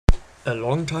A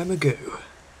long time ago,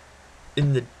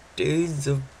 in the days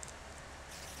of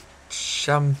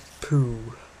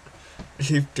shampoo,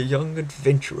 lived a young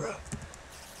adventurer,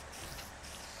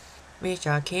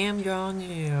 Mr. Kim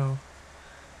Jong-il,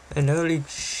 and early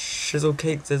shizzle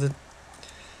cakes as a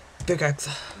pickaxe.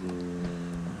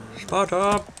 Spot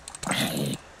up!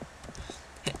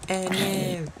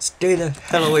 And stay the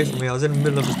hell away from me, I was in the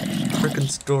middle of a frickin'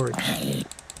 story.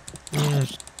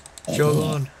 Jog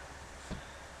on.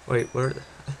 Wait, where?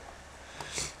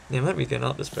 Yeah, I might be getting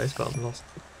out this place, but I'm lost.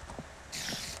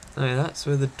 Oh yeah, that's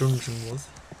where the dungeon was.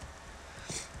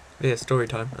 Yeah, story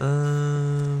time.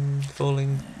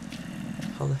 Falling.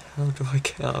 How the hell do I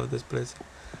get out of this place?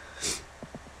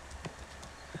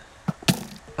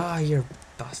 Ah, you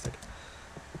bastard.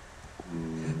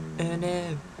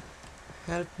 No.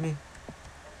 Help me.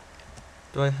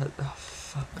 Do I have... Oh,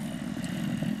 fuck.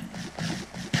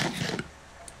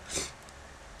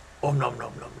 Oh, nom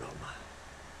nom nom nom.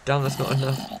 Damn, that's not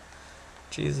enough.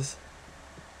 Jesus.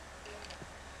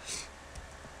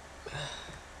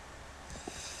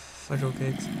 Fudge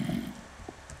cakes.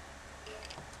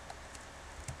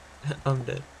 I'm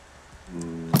dead.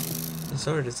 I'm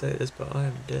sorry to say this, but I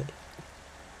am dead.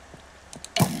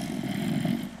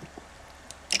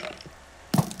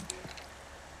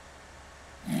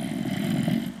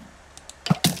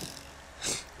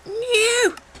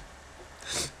 No!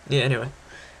 Yeah, anyway.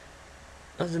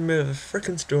 I was in the middle of a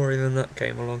frickin' story, then that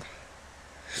came along.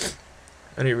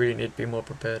 And you really need to be more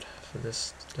prepared for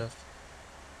this stuff.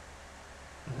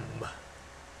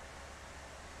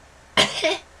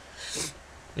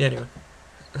 Yeah, anyway.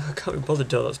 I can't be bothered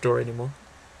to tell that story anymore.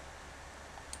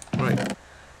 Right.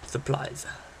 Supplies.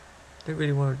 Don't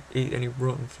really want to eat any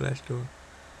rotten flesh, do I?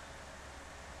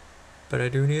 But I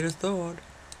do need a sword.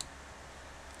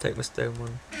 Take my stone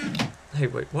one. Hey,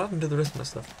 wait, what happened to the rest of my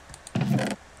stuff?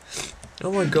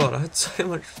 Oh my god, I had so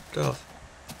much stuff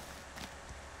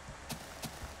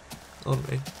on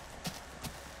me.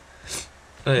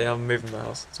 Oh yeah, I'm moving my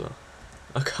house as well.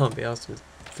 I can't be asked with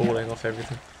falling off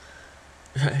everything.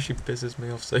 It actually pisses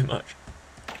me off so much.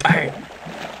 Bang!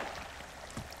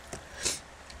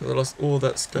 I lost all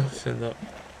that stuff in that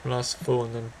last fall,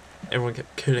 and then everyone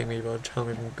kept killing me by the time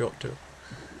I even got to it.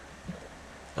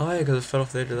 Oh yeah, because I fell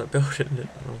off the edge of that building.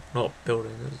 Well, not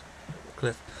building, it was a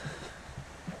cliff.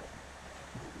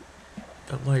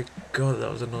 Oh my god,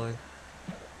 that was annoying.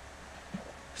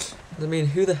 I mean,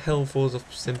 who the hell falls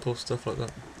off simple stuff like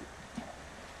that?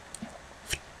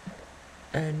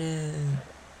 Oh no.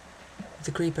 It's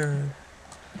a creeper.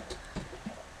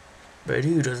 But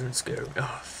who doesn't scare me?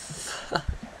 Oh, fuck.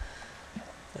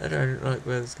 I don't like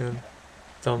where it's going.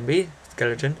 Zombie,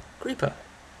 skeleton, creeper.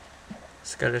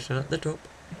 Skeleton at the top.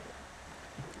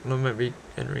 And I might be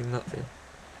entering that thing.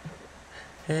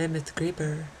 Hey, Mr.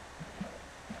 Creeper.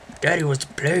 Daddy wants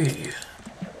to play.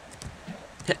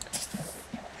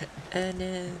 Oh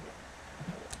no.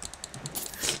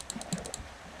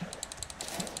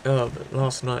 Oh, but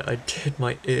last night I did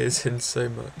my ears in so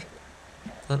much.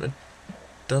 That a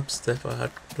dubstep I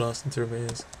had blasting through my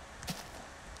ears.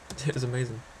 It was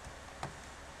amazing.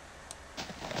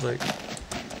 Like,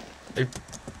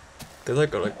 because I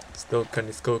got like still kind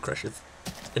of skull crashes,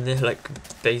 and they're like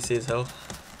bassy as hell.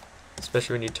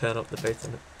 Especially when you turn up the bass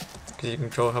on it, because you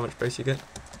control how much bass you get.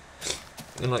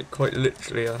 And like quite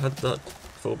literally, I had that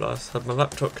full blast. Had my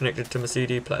laptop connected to my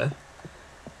CD player,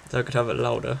 so I could have it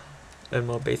louder and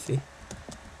more bassy.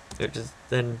 It just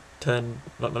then turned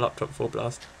like my laptop full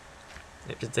blast.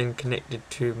 It just then connected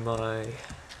to my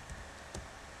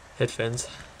headphones,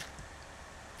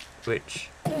 which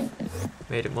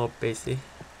made it more bassy.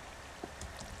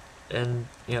 And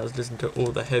yeah, I was listening to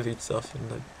all the heavy stuff,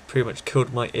 and I pretty much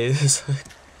killed my ears.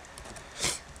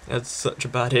 I had such a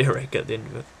bad earache at the end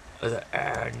of it. I was like,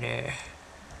 oh no,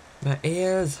 my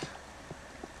ears.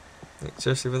 Like,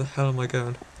 seriously, where the hell am I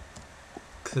going?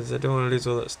 Because I don't want to lose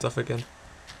all that stuff again.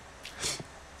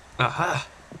 Aha!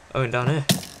 I went down here.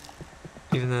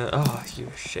 Even though, oh, you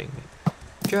were shitting me.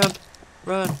 Jump!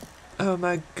 Run! Oh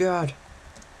my god!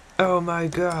 Oh my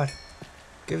god!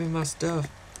 Give me my stuff.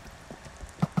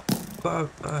 Oh,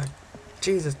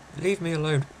 Jesus, leave me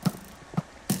alone.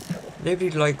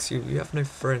 Nobody likes you, you have no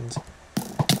friends.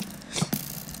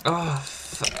 Oh,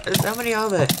 how many are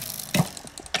there?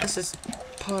 That's this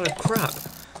pile of crap.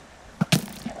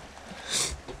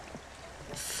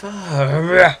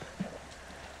 Fuck.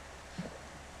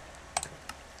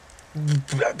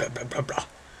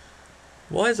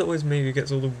 Why is it always me who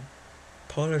gets all the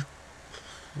pile of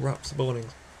crap spawning?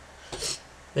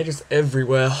 They're just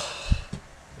everywhere.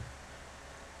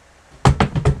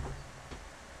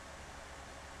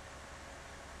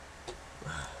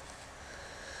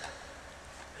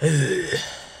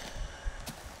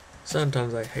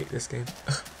 Sometimes I hate this game.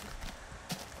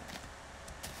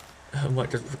 I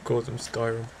might just record some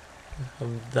Skyrim.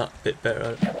 I'm that bit better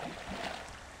at it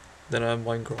than I am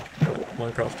Minecraft.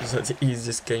 Minecraft is like the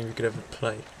easiest game you could ever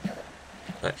play.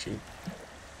 Actually,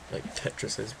 like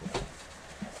Tetris is.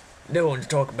 No one's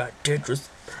talking about Tetris.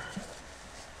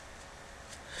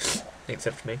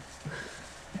 Except me.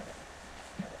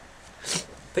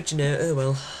 But you know, oh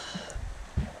well.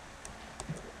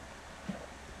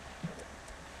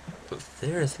 But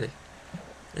seriously,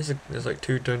 there's like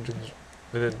 2 dungeons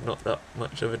within not that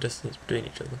much of a distance between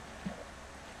each other.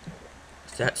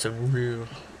 That's unreal.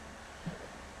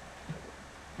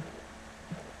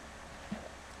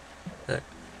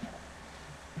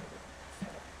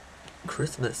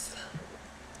 Christmas.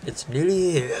 It's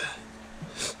nearly here.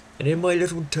 And in my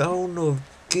little town of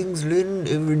King's Lynn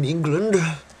over in England,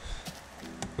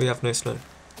 we have no snow.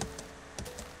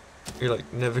 We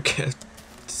like never get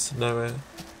snow here.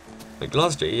 Like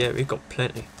last year, yeah, we got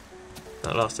plenty.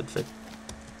 That lasted for a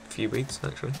few weeks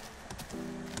actually.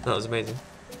 That was amazing.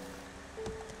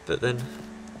 But then,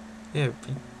 yeah,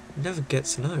 we never get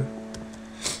snow.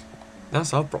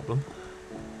 That's our problem.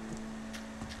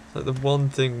 Like the one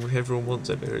thing everyone wants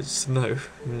over here is snow,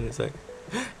 and then it's like,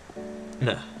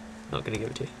 no, not gonna give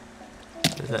it to you.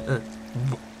 It's like,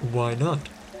 why not?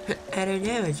 I don't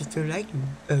know, I just don't like you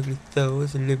ugly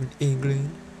souls and live in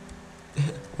England.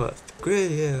 What's the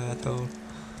great, yeah, I thought.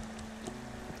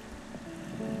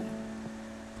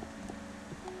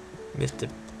 Mr.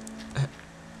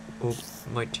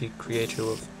 Almighty creator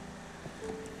of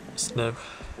snow.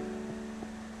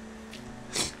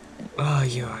 Oh,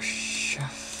 you're a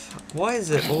chef. Why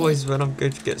is it always when I'm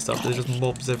going to get stuff, there's just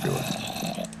mobs everywhere?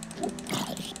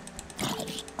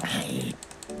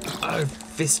 I'll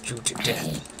fist you to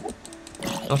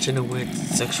death. Not in a weird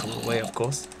sexual way, of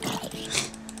course.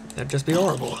 That'd just be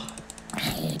horrible.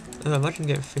 Imagine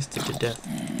getting fisted to death.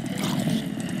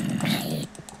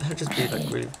 That'd just be like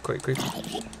really quite creepy.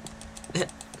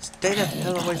 Stay the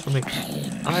hell away from me.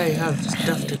 I have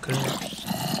stuff to collect.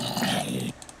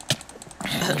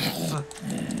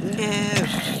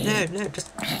 No,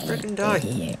 just frickin'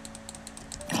 die.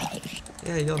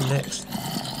 Yeah, you're next.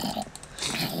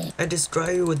 I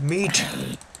destroy you with meat.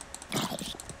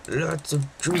 Lots of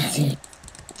juicy,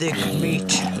 thick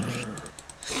meat.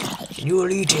 You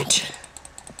will eat it.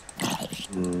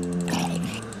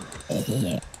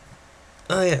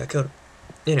 Oh yeah, I killed him.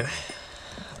 Anyway.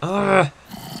 Ah!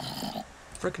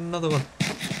 Frickin' another one.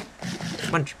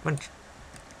 Munch.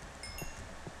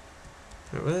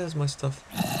 Where's my stuff?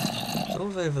 It's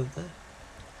all over there.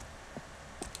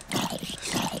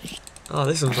 Oh,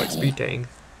 this one's like speed dating.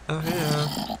 Oh,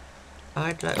 hello.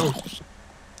 I'd like. Oh.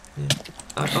 Yeah.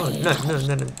 Oh, no.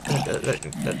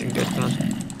 That didn't get done.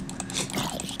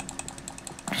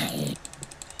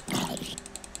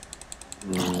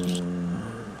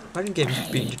 I didn't get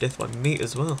him beaten to death by meat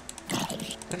as well.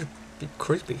 That'd be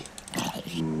creepy.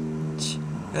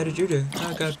 How did you do?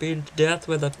 I got beaten to death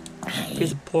with a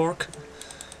piece of pork.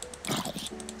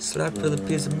 Slapped with a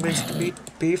piece of minced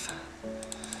beef.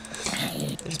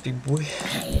 That'd just be weird.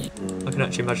 I can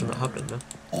actually imagine that happening now.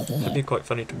 That'd be quite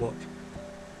funny to watch.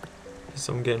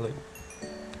 Someone getting like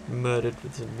murdered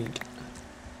with some meat.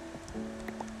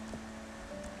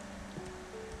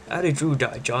 How did you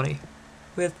die, Johnny?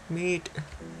 With meat.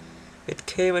 It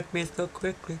came at me so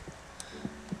quickly.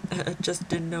 I just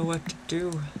didn't know what to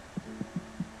do.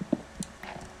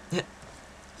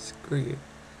 Screw you.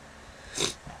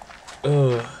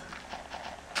 Ugh.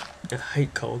 I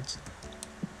hate colds.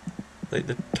 Like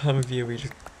the time of year we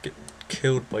just get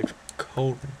killed by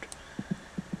cold.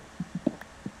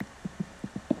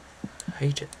 I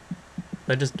hate it.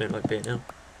 I just don't like being ill.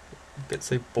 It gets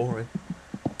so boring.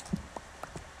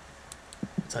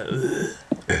 It's like, ugh.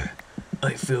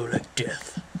 I feel like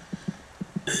death.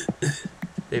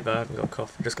 Yeah, but I haven't got a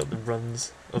cough, I just got the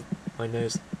runs of my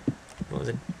nose. What was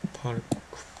it?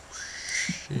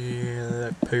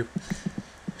 Poop.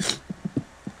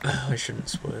 I shouldn't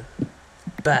swear.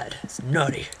 Bad. It's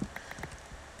naughty.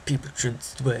 People shouldn't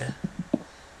swear. I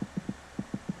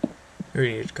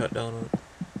really need to cut down on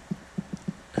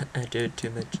it. I do it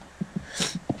too much.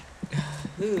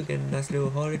 Ooh, get a nice little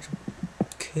haulage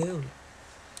kill.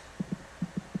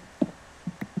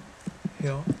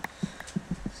 Yeah.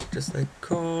 Just like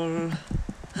coal.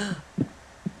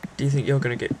 Do you think you're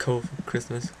gonna get coal for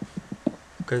Christmas?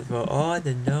 Because for all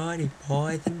the naughty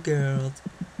boys and girls,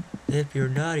 if you're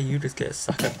naughty, you just get a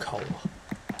sack of coal.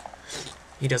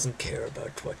 He doesn't care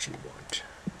about what you want.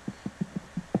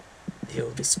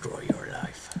 He'll destroy your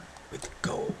life with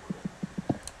coal.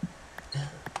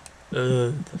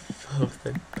 The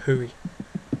fucking pooey.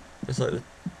 It's like the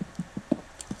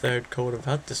third cold I've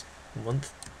had this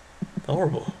month.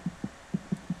 Horrible.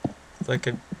 It's like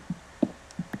I'm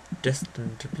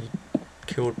destined to be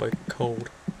killed by cold.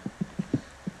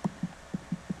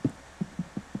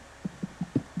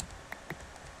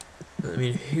 I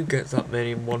mean, who gets that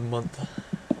many in 1 month?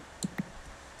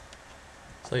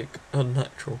 It's like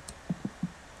unnatural.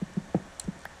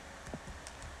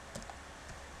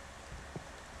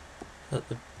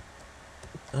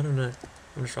 I don't know.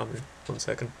 I'm just rambling. 1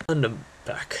 second. And I'm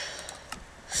back.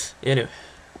 Anyway,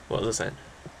 what was I saying?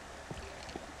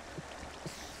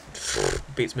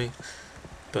 Beats me.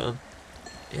 But,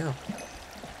 yeah.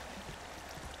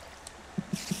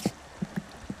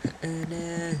 Oh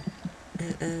no.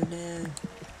 Oh no.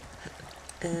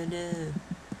 Oh no.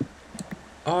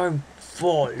 I'm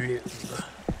falling.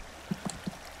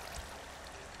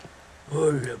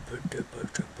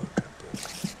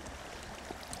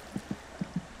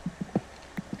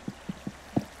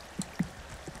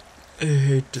 I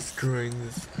hate destroying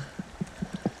this.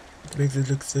 It makes it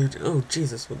look so... Oh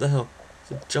Jesus, what the hell?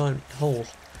 It's a giant hole.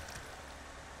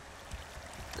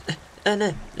 Oh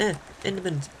no, no,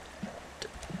 Enderman.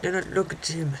 Do not look at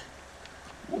him.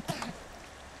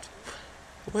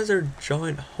 Why is there a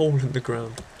giant hole in the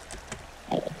ground?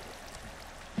 I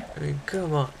mean,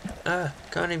 come on.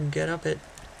 Can't even get up it.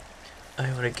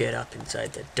 I want to get up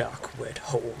inside the dark, wet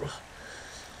hole.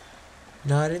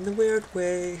 Not in the weird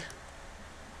way.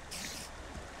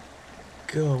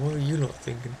 God, what are you lot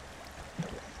thinking?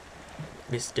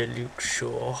 Mr. Luke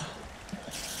Shaw.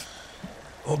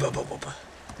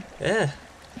 Yeah.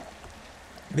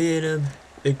 Being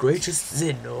the greatest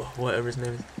sin, or whatever his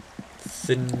name is.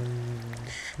 Sin...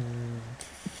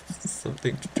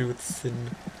 Something to do with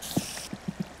sin.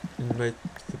 In my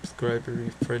subscriber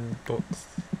friend box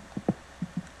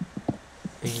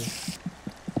thingy.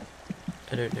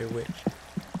 I don't know which.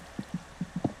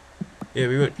 Yeah,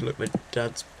 we went to look at my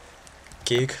dad's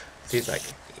gig. So he's like,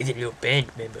 he's a little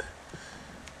band member.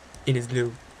 In his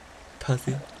little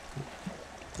pussy.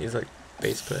 He's like,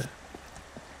 bass player.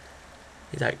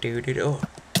 He's like, dude, oh,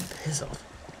 piss off.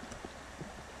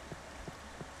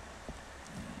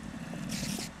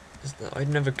 I'd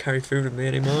never carry food with me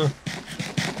anymore.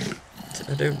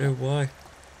 I don't know why.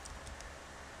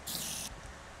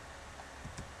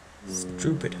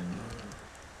 Stupid.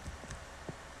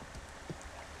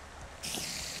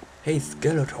 Hey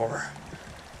Skeletor,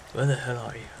 where the hell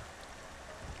are you?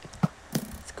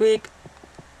 Squeak!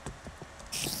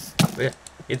 Oh, yeah,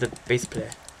 he's a bass player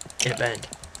in a band.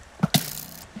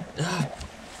 Ah,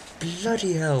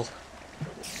 bloody hell.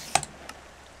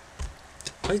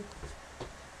 I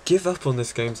give up on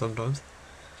this game sometimes.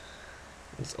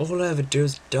 It's all I ever do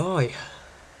is die.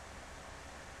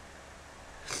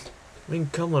 I mean,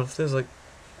 come on, if there's like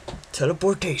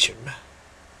teleportation,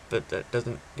 but that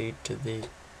doesn't lead to the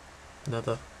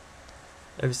nether.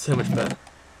 It was so much better.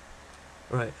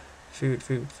 Right, food.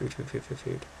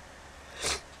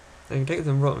 I can take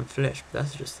some rotten flesh, but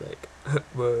that's just like,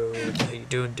 whoa, what the hell you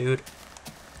doing, dude?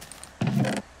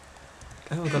 I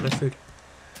haven't got no food.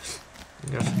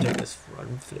 I'm gonna have to take this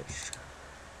rotten flesh.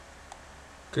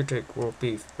 Could take raw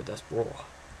beef, but that's raw.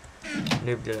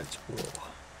 Nobody likes raw.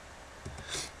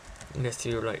 Unless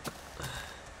you like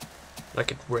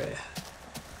it rare.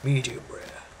 Medium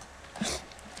rare.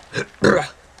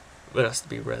 But it has to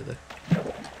be rare though.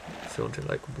 If you want it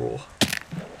like raw.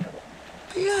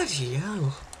 Bloody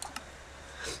hell.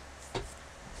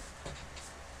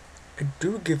 I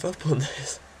do give up on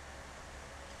this.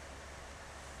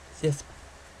 Yes,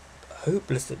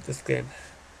 hopeless at this game.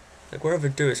 Like wherever I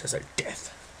do it's just like death.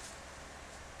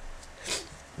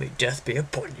 May death be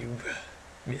upon you,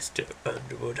 Mr.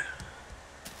 Underwood.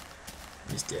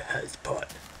 Mr. Haspot.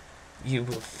 You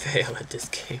will fail at this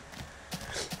game.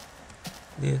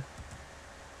 Yeah.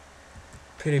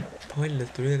 Pretty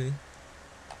pointless really.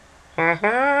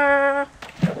 Haha!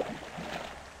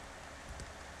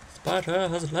 Sparta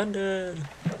has landed!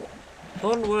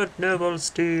 Onward, noble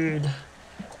steed!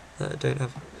 I don't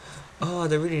have... Oh,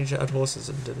 they really need to add horses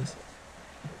into this.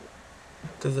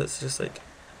 Because that's just like...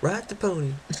 Ride the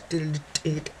pony!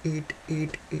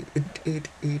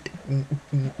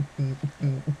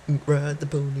 Ride the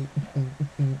pony!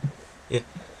 Yeah,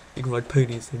 you can ride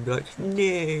ponies and be like,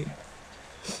 nay!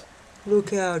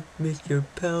 Look out, Mr.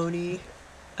 Pony!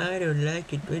 I don't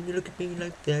like it when you look at me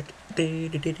like that.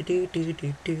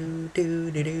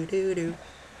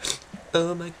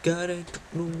 Oh my god, I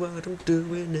don't know what I'm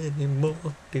doing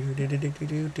anymore.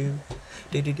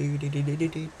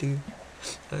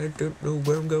 I don't know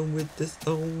where I'm going with this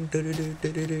song.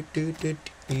 Eat,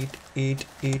 eat,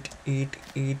 eat, eat, eat,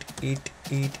 eat, eat,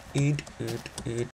 eat, eat, eat,